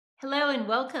Hello and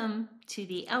welcome to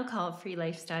the Alcohol Free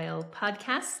Lifestyle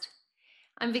podcast.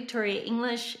 I'm Victoria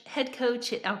English, head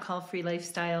coach at Alcohol Free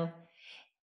Lifestyle,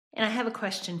 and I have a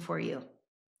question for you.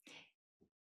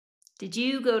 Did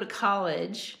you go to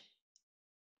college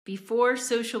before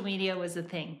social media was a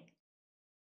thing?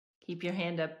 Keep your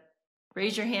hand up.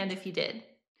 Raise your hand if you did.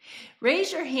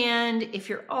 Raise your hand if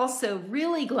you're also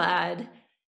really glad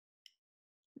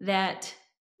that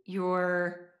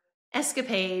your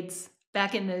escapades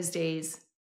back in those days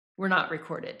were not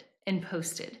recorded and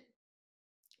posted.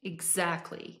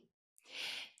 Exactly.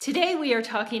 Today we are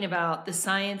talking about the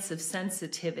science of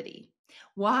sensitivity,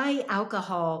 why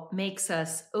alcohol makes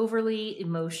us overly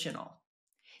emotional.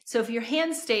 So if your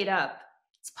hand stayed up,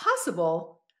 it's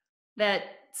possible that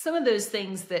some of those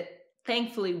things that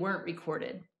thankfully weren't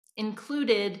recorded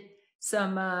included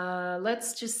some,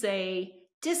 let's just say,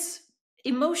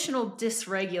 emotional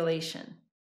dysregulation.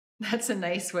 That's a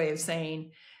nice way of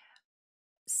saying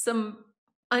some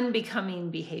unbecoming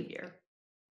behavior.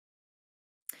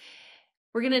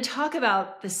 We're going to talk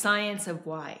about the science of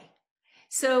why.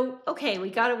 So, okay,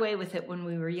 we got away with it when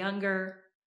we were younger.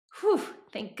 Whew,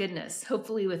 thank goodness.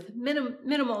 Hopefully with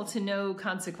minimal to no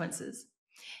consequences.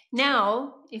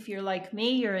 Now, if you're like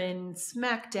me, you're in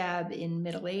smack dab in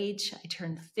middle age. I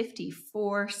turned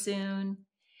 54 soon.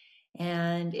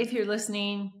 And if you're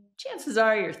listening, chances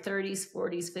are you're 30s,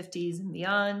 40s, 50s, and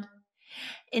beyond.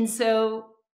 And so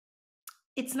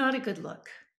it's not a good look.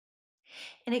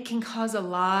 And it can cause a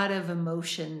lot of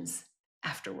emotions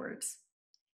afterwards.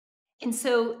 And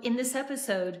so in this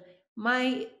episode,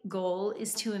 my goal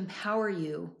is to empower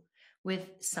you with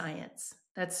science.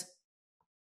 That's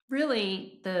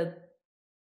really the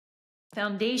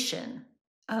foundation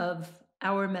of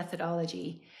our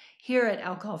methodology here at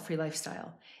Alcohol Free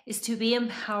Lifestyle, is to be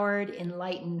empowered,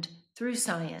 enlightened through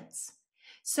science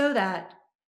so that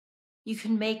you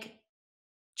can make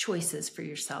choices for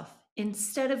yourself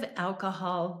instead of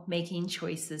alcohol making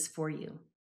choices for you.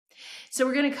 So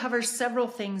we're going to cover several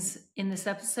things in this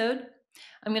episode.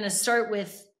 I'm going to start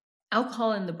with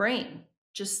alcohol in the brain,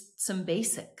 just some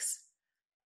basics.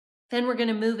 Then we're going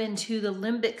to move into the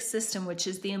limbic system, which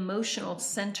is the emotional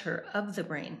center of the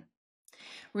brain.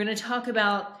 We're going to talk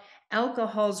about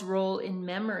alcohol's role in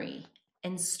memory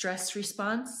and stress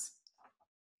response,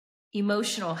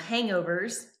 emotional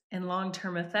hangovers and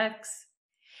long-term effects,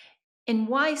 and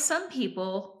why some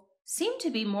people seem to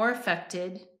be more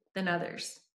affected than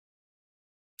others.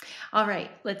 All right,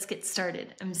 let's get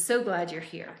started. I'm so glad you're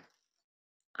here.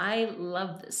 I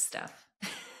love this stuff.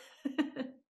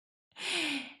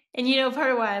 And you know,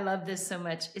 part of why I love this so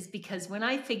much is because when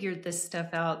I figured this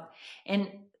stuff out, and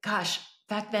gosh,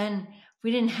 back then we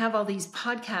didn't have all these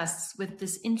podcasts with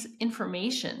this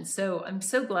information. So I'm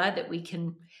so glad that we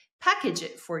can package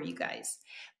it for you guys.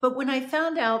 But when I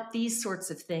found out these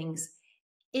sorts of things,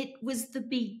 it was the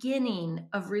beginning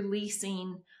of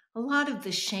releasing a lot of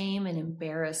the shame and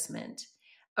embarrassment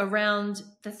around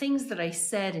the things that I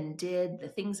said and did, the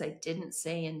things I didn't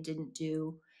say and didn't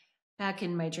do back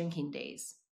in my drinking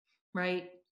days, right?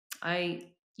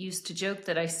 I used to joke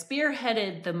that I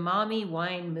spearheaded the mommy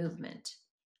wine movement.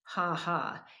 Ha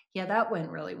ha. Yeah, that went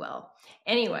really well.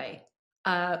 Anyway,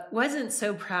 wasn't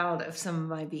so proud of some of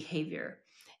my behavior,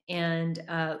 and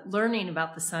learning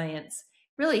about the science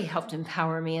really helped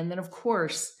empower me. And then, of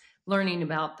course, learning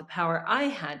about the power I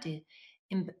had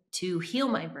to heal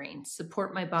my brain,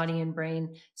 support my body and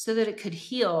brain so that it could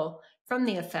heal from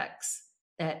the effects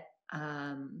that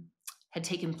had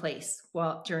taken place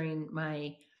during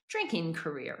my drinking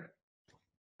career.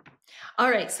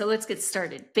 All right, so let's get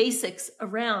started. Basics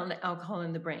around alcohol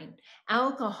in the brain.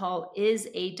 Alcohol is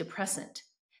a depressant.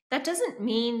 That doesn't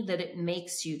mean that it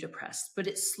makes you depressed, but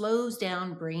it slows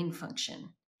down brain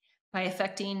function by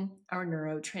affecting our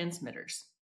neurotransmitters.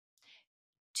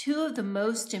 Two of the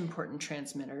most important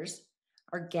transmitters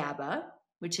are GABA,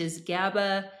 which is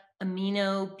GABA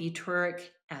aminobutyric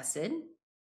acid,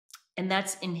 and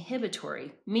that's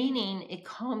inhibitory, meaning it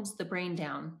calms the brain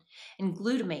down, and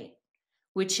glutamate,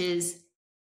 which is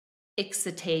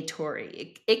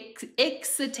excitatory.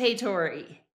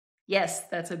 Excitatory. Yes,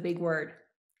 that's a big word.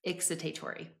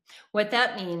 Excitatory. What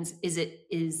that means is it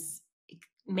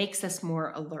makes us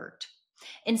more alert.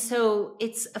 And so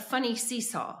it's a funny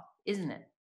seesaw, isn't it?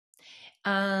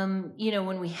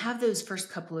 When we have those first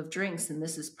couple of drinks, and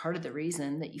this is part of the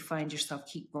reason that you find yourself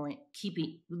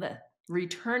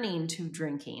returning to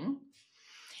drinking,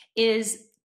 is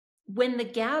when the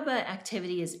GABA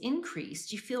activity is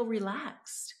increased, you feel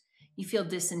relaxed, you feel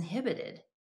disinhibited,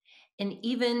 and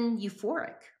even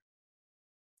euphoric.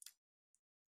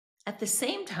 At the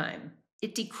same time,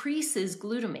 it decreases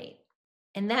glutamate,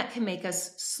 And that can make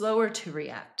us slower to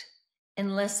react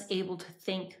and less able to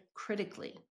think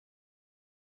critically.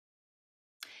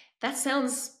 That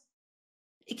sounds,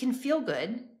 it can feel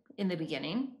good in the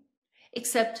beginning,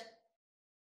 except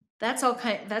that's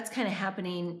kind of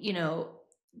happening,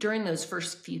 during those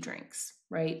first few drinks,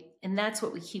 right? And that's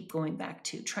what we keep going back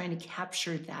to, trying to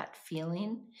capture that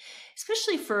feeling,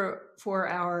 especially for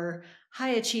our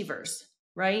high achievers,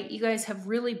 right? You guys have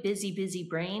really busy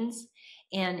brains,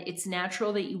 and it's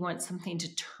natural that you want something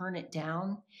to turn it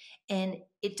down. And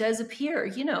it does appear,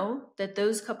 that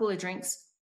those couple of drinks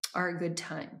are a good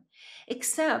time.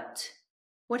 Except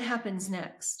what happens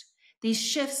next? These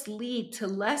shifts lead to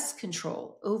less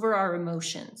control over our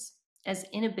emotions as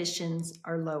inhibitions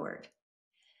are lowered.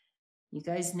 You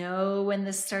guys know when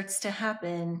this starts to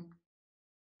happen.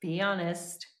 Be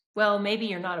honest. Well, maybe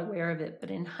you're not aware of it, but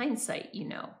in hindsight,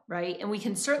 right? And we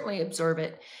can certainly observe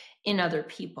it in other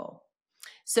people.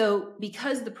 So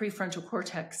because the prefrontal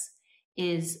cortex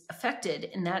is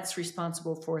affected, and that's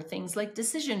responsible for things like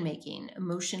decision-making,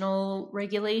 emotional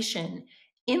regulation,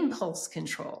 impulse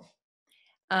control,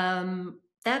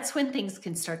 that's when things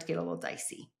can start to get a little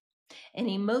dicey, and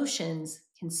emotions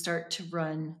can start to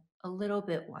run a little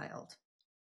bit wild.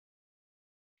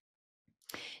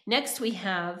 Next, we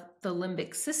have the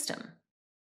limbic system.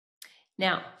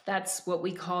 Now, that's what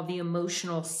we call the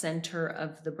emotional center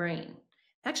of the brain.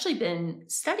 I've actually been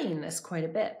studying this quite a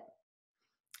bit.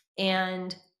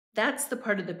 And that's the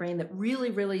part of the brain that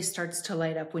really starts to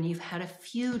light up when you've had a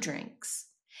few drinks.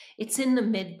 It's in the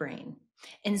midbrain.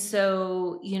 And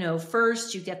so,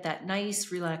 first you get that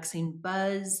nice relaxing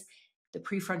buzz. The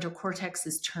prefrontal cortex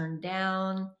is turned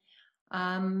down.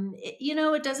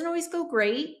 It doesn't always go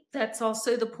great. That's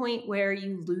also the point where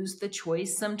you lose the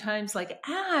choice sometimes, like,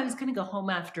 I was going to go home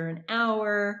after an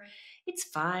hour. It's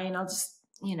fine. I'll just,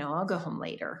 I'll go home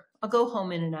later. I'll go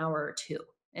home in an hour or two.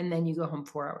 And then you go home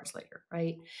 4 hours later,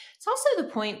 right? It's also the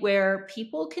point where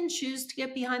people can choose to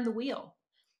get behind the wheel.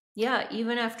 Yeah,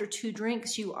 even after 2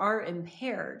 drinks, you are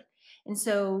impaired. And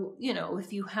so,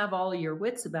 if you have all your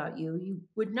wits about you, you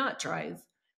would not drive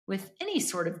with any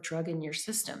sort of drug in your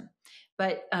system.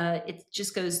 But it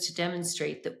just goes to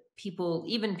demonstrate that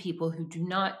even people who do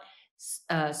not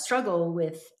struggle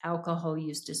with alcohol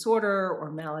use disorder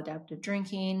or maladaptive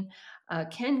drinking,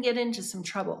 can get into some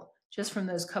trouble just from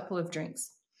those couple of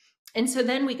drinks. And so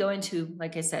then we go into,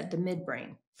 like I said, the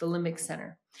midbrain, the limbic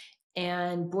center.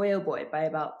 And boy, oh boy, by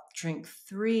about drink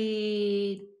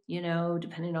 3,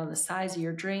 depending on the size of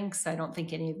your drinks, I don't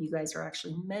think any of you guys are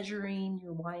actually measuring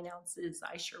your wine ounces.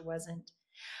 I sure wasn't.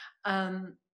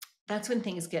 That's when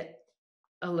things get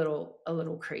a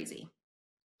little crazy.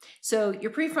 So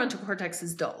your prefrontal cortex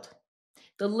is dulled.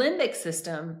 The limbic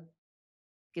system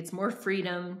gets more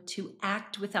freedom to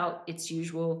act without its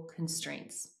usual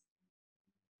constraints.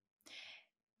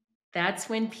 That's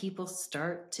when people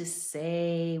start to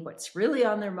say what's really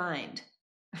on their mind.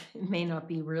 It may not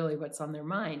be really what's on their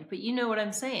mind, but you know what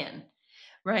I'm saying,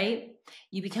 right?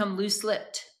 You become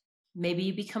loose-lipped. Maybe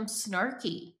you become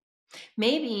snarky.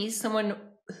 Maybe someone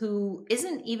who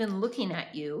isn't even looking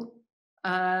at you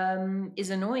is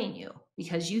annoying you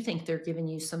because you think they're giving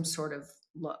you some sort of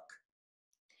look.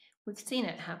 We've seen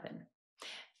it happen.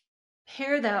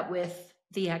 Pair that with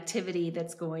the activity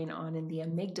that's going on in the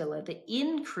amygdala, the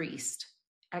increased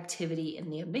activity in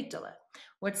the amygdala.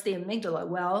 What's the amygdala?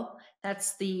 Well,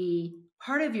 that's the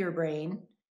part of your brain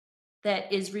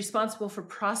that is responsible for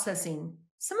processing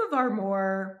some of our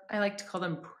more, I like to call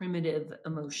them primitive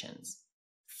emotions: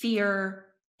 fear,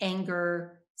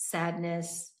 anger,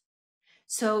 sadness.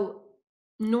 So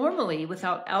normally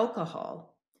without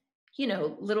alcohol,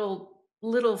 little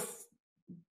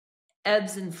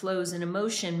ebbs and flows in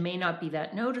emotion may not be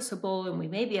that noticeable, and we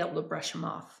may be able to brush them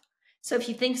off. So if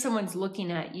you think someone's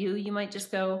looking at you, you might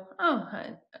just go, oh,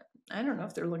 I don't know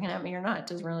if they're looking at me or not. It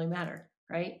doesn't really matter,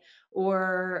 right?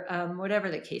 Or whatever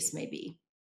the case may be.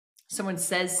 Someone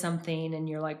says something and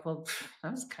you're like, well,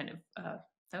 that was kind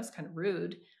of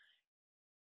rude.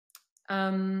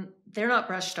 They're not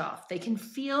brushed off. They can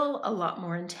feel a lot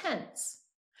more intense.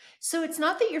 So it's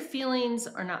not that your feelings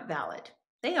are not valid.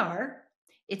 They are.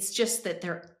 It's just that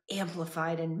they're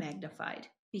amplified and magnified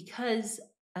because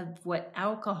of what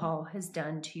alcohol has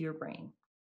done to your brain.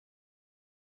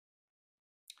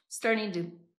 Starting to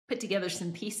put together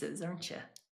some pieces, aren't you?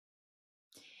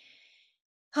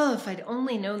 Oh, if I'd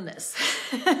only known this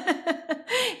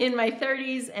in my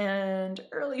 30s and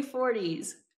early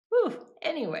 40s. Whew.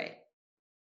 Anyway,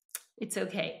 it's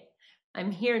okay.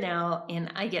 I'm here now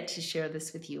and I get to share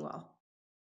this with you all.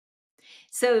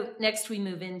 So next we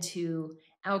move into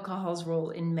alcohol's role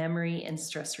in memory and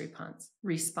stress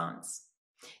response.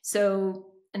 So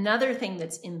another thing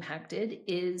that's impacted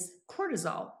is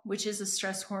cortisol, which is a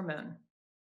stress hormone.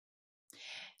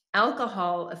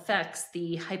 Alcohol affects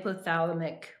the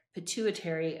hypothalamic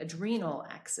pituitary adrenal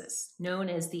axis, known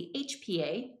as the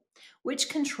HPA, which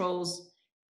controls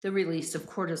the release of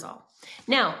cortisol.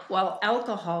 Now, while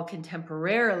alcohol can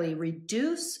temporarily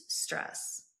reduce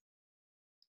stress,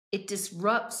 it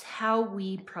disrupts how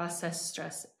we process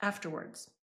stress afterwards.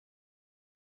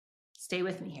 Stay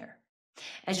with me here.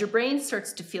 As your brain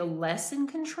starts to feel less in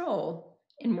control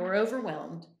and more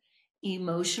overwhelmed,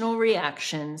 emotional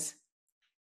reactions,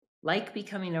 like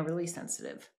becoming overly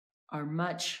sensitive, are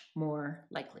much more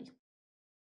likely.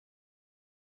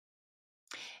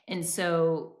 And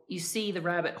so you see the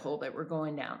rabbit hole that we're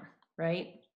going down,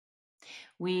 right?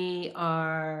 We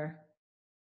are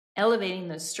elevating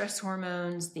those stress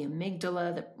hormones, the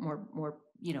amygdala, the more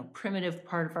primitive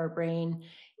part of our brain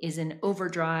is in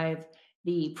overdrive.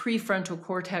 The prefrontal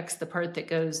cortex, the part that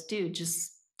goes, dude,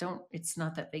 just don't, it's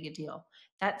not that big a deal.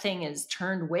 That thing is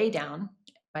turned way down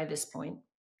by this point.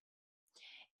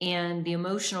 And the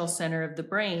emotional center of the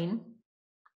brain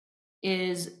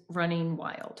is running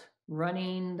wild,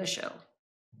 running the show.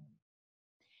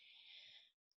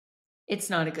 It's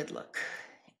not a good look.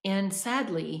 And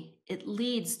sadly, it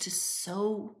leads to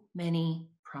so many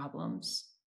problems.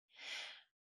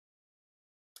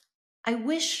 I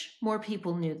wish more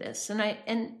people knew this.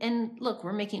 And look,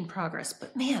 we're making progress,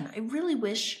 but man, I really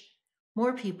wish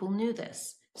more people knew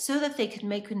this so that they could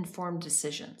make informed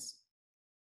decisions.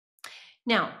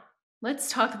 Now,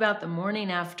 let's talk about the morning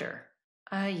after.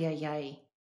 Ay, ay, ay.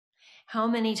 How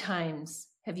many times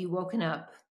have you woken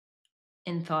up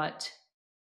and thought,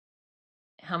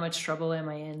 how much trouble am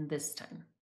I in this time?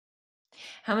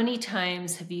 How many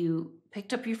times have you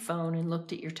picked up your phone and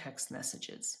looked at your text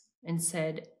messages and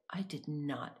said, I did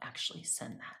not actually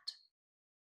send that?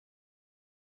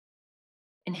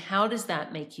 And how does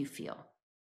that make you feel?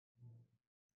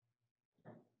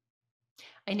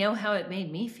 I know how it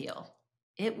made me feel.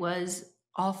 It was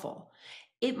awful.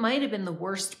 It might have been the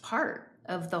worst part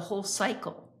of the whole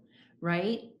cycle,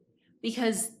 right?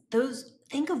 Because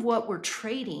think of what we're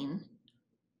trading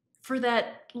for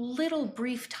that little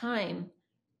brief time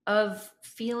of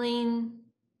feeling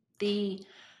the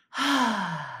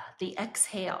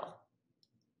exhale,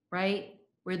 right?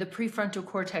 Where the prefrontal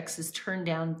cortex is turned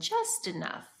down just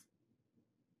enough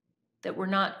that we're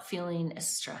not feeling as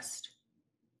stressed.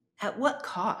 At what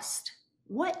cost?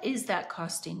 What is that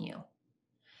costing you?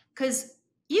 Because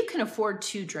you can afford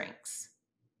 2 drinks,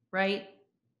 right?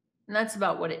 And that's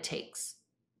about what it takes.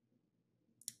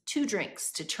 2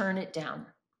 drinks to turn it down.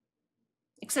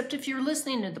 Except if you're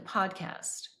listening to the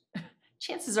podcast,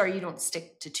 chances are you don't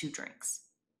stick to 2 drinks,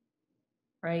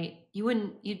 right?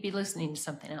 You'd be listening to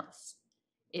something else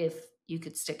if you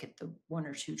could stick at the 1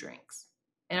 or 2 drinks.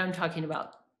 And I'm talking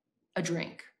about a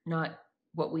drink, not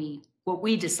what we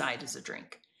decide is a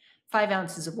drink. 5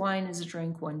 ounces of wine is a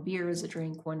drink, 1 beer is a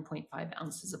drink, 1.5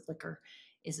 ounces of liquor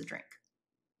is a drink.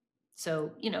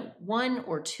 So, 1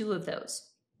 or 2 of those.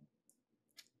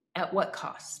 At what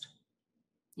cost?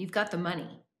 You've got the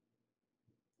money.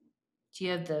 Do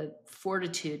you have the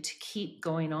fortitude to keep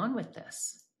going on with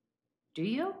this? Do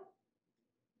you?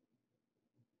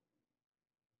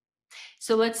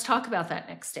 So let's talk about that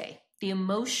next day. The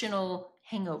emotional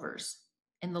hangovers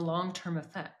and the long-term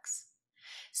effects.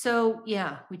 So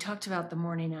yeah, we talked about the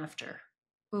morning after.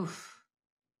 Oof.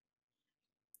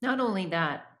 Not only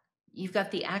that, you've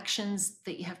got the actions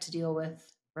that you have to deal with,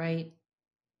 right?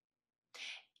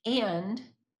 And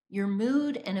your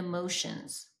mood and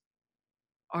emotions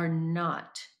are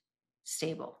not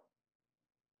stable.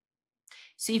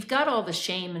 So you've got all the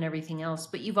shame and everything else,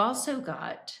 but you've also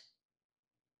got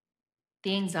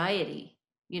the anxiety,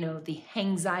 the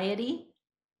hangxiety,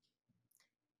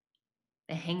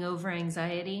 the hangover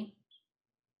anxiety.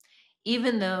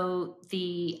 Even though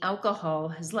the alcohol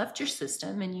has left your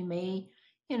system and you may,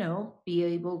 be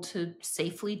able to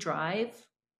safely drive,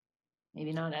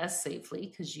 maybe not as safely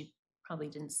because you probably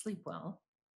didn't sleep well.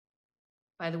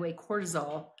 By the way,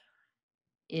 cortisol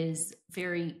is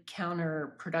very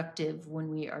counterproductive when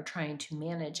we are trying to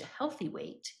manage a healthy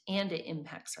weight, and it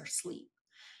impacts our sleep.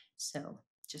 So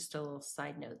just a little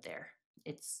side note there.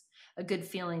 It's a good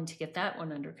feeling to get that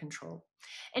one under control.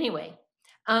 Anyway,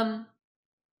 part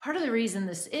of the reason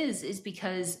this is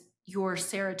because your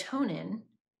serotonin,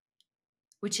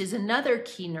 which is another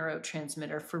key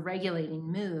neurotransmitter for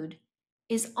regulating mood,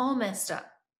 is all messed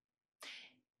up,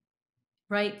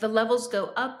 right? The levels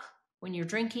go up when you're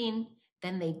drinking,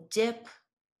 then they dip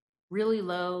really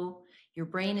low. Your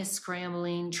brain is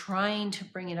scrambling, trying to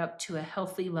bring it up to a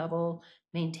healthy level,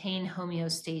 maintain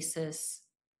homeostasis.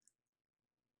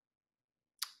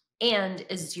 And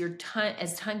as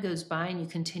time goes by and you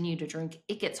continue to drink,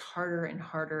 it gets harder and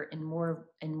harder and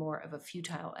more of a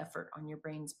futile effort on your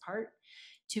brain's part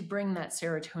to bring that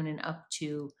serotonin up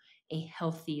to a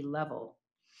healthy level.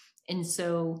 And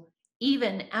so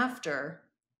even after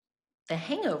the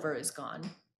hangover is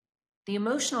gone, the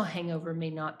emotional hangover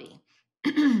may not be.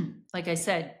 Like I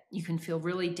said, you can feel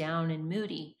really down and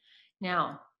moody.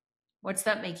 Now, what's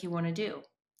that make you want to do?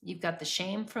 You've got the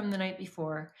shame from the night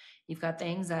before, you've got the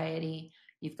anxiety,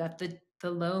 you've got the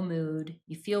low mood,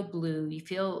 you feel blue, you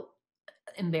feel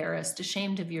embarrassed,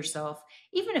 ashamed of yourself,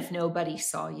 even if nobody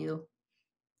saw you,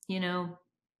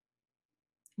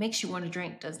 makes you want to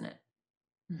drink, doesn't it?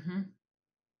 Mm-hmm.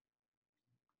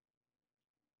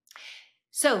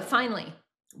 So finally,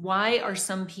 why are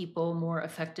some people more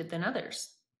affected than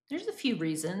others? There's a few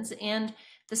reasons, and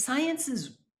the science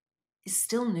is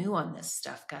still new on this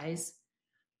stuff, guys.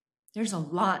 There's a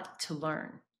lot to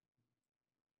learn.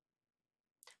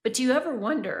 But do you ever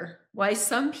wonder why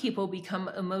some people become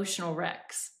emotional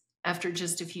wrecks after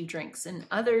just a few drinks and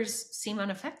others seem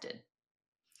unaffected?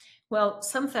 Well,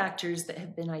 some factors that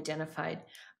have been identified,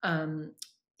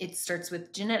 it starts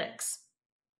with genetics.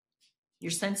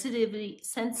 Your sensitivity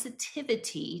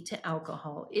to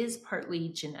alcohol is partly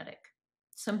genetic.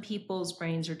 Some people's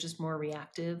brains are just more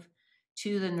reactive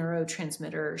to the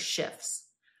neurotransmitter shifts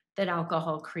that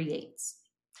alcohol creates.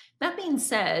 That being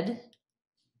said,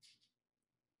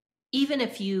 even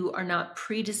if you are not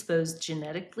predisposed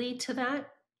genetically to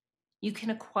that, you can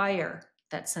acquire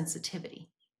that sensitivity.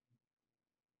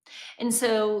 And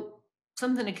so,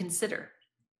 something to consider.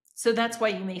 So that's why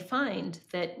you may find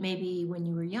that maybe when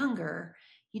you were younger,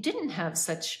 you didn't have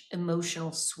such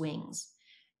emotional swings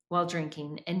while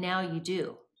drinking, and now you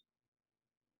do.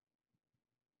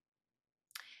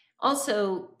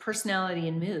 Also, personality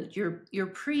and mood. Your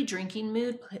pre-drinking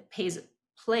mood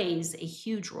plays a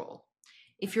huge role.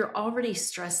 If you're already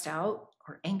stressed out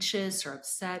or anxious or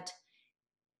upset,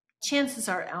 chances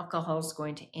are alcohol is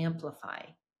going to amplify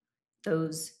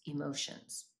those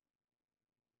emotions.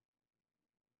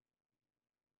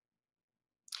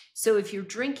 So if you're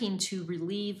drinking to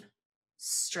relieve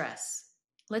stress,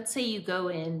 let's say you go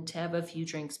in to have a few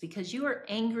drinks because you are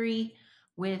angry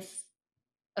with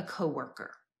a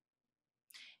coworker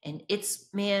and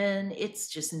it's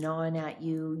just gnawing at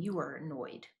you, you are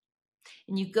annoyed,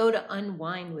 and you go to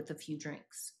unwind with a few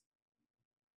drinks.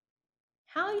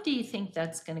 How do you think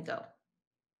that's going to go?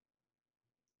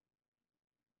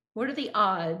 What are the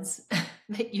odds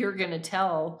that you're going to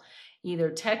tell,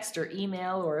 either text or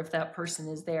email, or if that person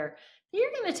is there, that you're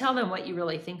going to tell them what you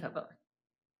really think of them?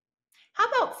 How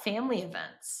about family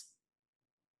events?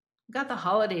 We've got the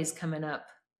holidays coming up.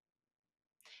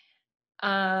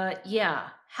 Yeah.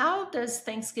 How does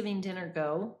Thanksgiving dinner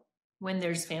go when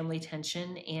there's family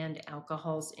tension and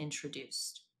alcohol's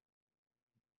introduced?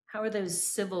 How are those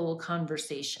civil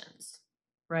conversations,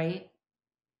 right?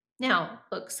 Now,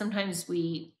 look, sometimes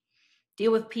we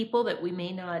deal with people that we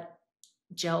may not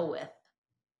gel with,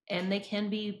 and they can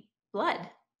be blood.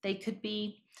 They could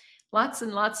be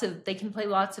they can play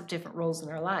lots of different roles in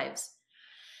our lives.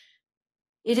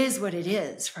 It is what it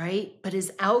is, right? But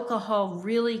is alcohol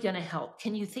really going to help?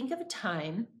 Can you think of a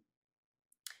time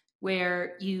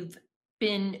where you've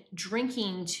been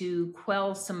drinking to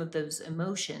quell some of those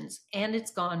emotions and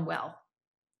it's gone well?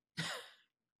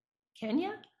 Can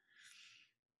you?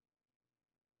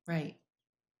 Right.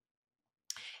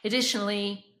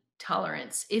 Additionally,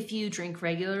 tolerance. If you drink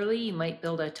regularly, you might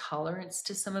build a tolerance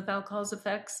to some of alcohol's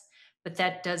effects, but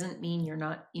that doesn't mean you're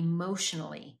not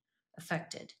emotionally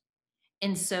affected.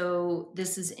 And so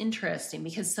this is interesting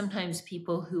because sometimes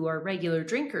people who are regular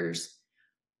drinkers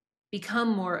become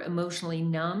more emotionally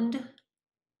numbed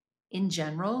in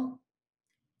general,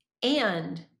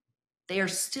 and they are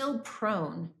still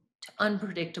prone to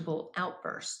unpredictable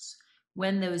outbursts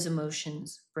when those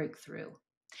emotions break through.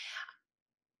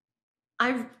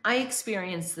 I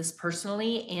experienced this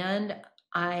personally, and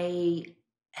I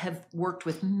have worked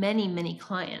with many, many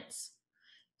clients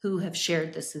who have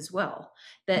shared this as well,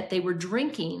 that they were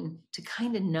drinking to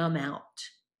kind of numb out.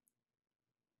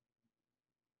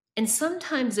 And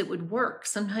sometimes it would work.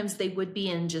 Sometimes they would be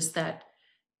in just that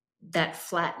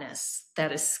flatness,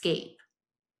 that escape,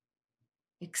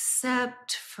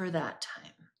 except for that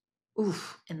time.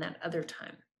 Oof, and that other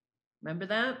time. Remember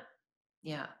that?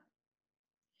 Yeah.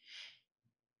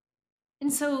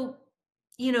 And so,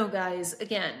 guys,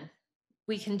 again,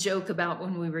 we can joke about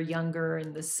when we were younger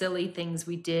and the silly things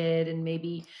we did, and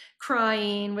maybe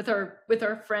crying with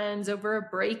our friends over a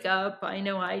breakup. I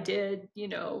know I did,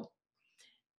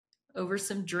 over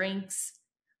some drinks.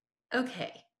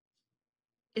 Okay.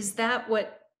 Is that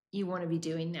what you want to be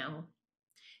doing now?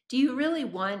 Do you really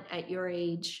want, at your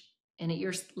age and at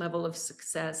your level of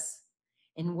success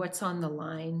and what's on the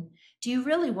line, do you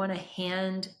really want to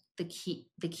hand the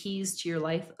keys to your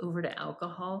life over to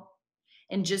alcohol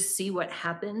and just see what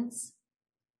happens?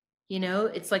 You know,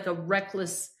 it's like a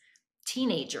reckless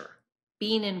teenager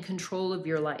being in control of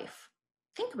your life.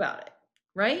 Think about it,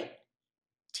 right?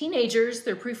 Teenagers,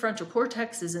 their prefrontal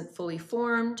cortex isn't fully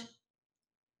formed.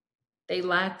 They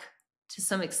lack, to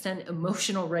some extent,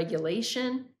 emotional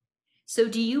regulation. So,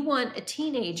 do you want a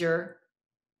teenager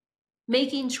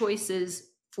making choices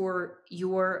for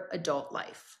your adult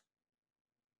life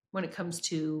when it comes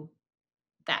to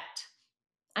that?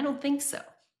 I don't think so.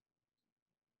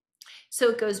 So,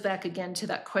 it goes back again to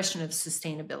that question of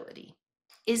sustainability.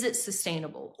 Is it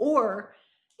sustainable? Or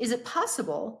is it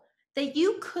possible that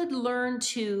you could learn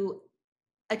to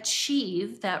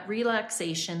achieve that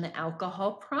relaxation that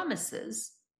alcohol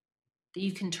promises, that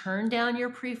you can turn down your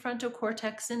prefrontal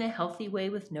cortex in a healthy way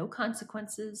with no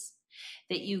consequences,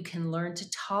 that you can learn to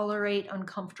tolerate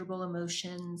uncomfortable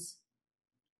emotions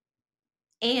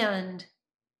and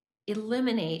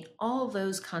eliminate all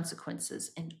those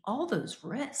consequences and all those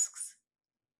risks?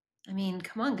 I mean,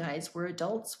 come on, guys, we're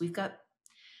adults. We've got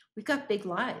big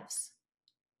lives.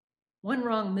 One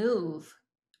wrong move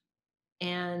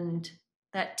and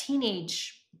that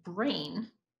teenage brain,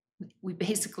 we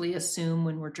basically assume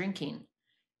when we're drinking,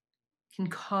 can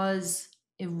cause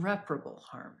irreparable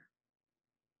harm.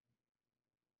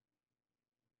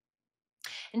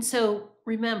 And so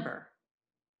remember,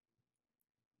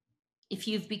 if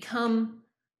you've become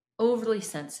overly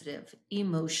sensitive,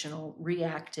 emotional,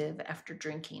 reactive after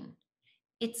drinking,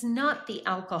 it's not the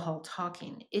alcohol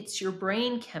talking, it's your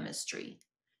brain chemistry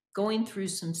going through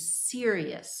some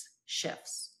serious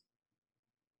shifts.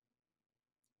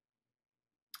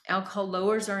 Alcohol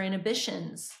lowers our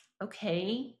inhibitions.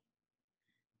 Okay.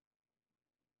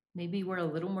 Maybe we're a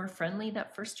little more friendly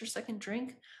that first or second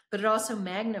drink, but it also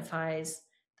magnifies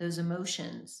those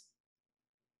emotions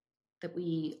that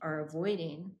we are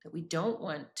avoiding, that we don't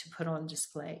want to put on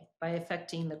display by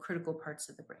affecting the critical parts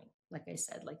of the brain. Like I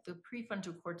said, like the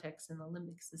prefrontal cortex and the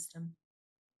limbic system.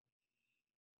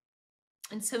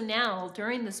 And so now,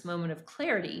 during this moment of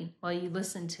clarity, while you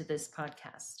listen to this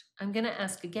podcast, I'm going to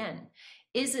ask again,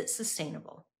 is it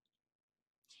sustainable?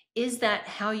 Is that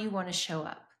how you want to show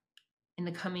up in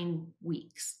the coming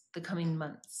weeks, the coming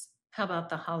months? How about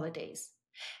the holidays?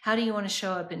 How do you want to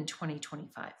show up in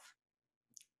 2025?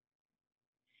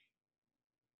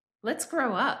 Let's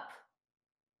grow up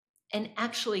and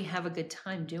actually have a good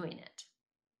time doing it.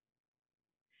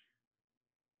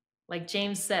 Like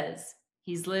James says,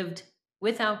 he's lived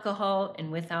with alcohol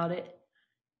and without it,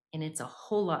 and it's a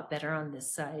whole lot better on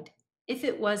this side. If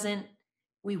it wasn't,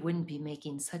 we wouldn't be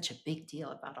making such a big deal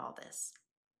about all this.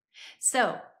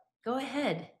 So go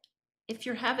ahead. If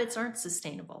your habits aren't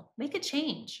sustainable, make a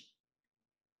change.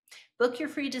 Book your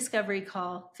free discovery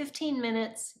call, 15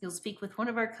 minutes. You'll speak with one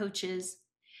of our coaches.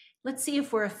 Let's see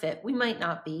if we're a fit. We might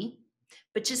not be,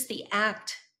 but just the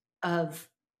act of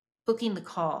booking the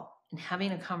call and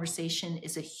having a conversation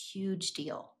is a huge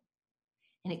deal.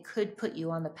 And it could put you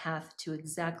on the path to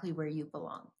exactly where you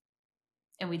belong.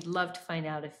 And we'd love to find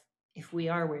out if we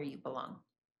are where you belong.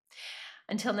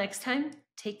 Until next time,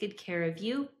 take good care of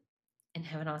you and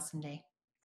have an awesome day.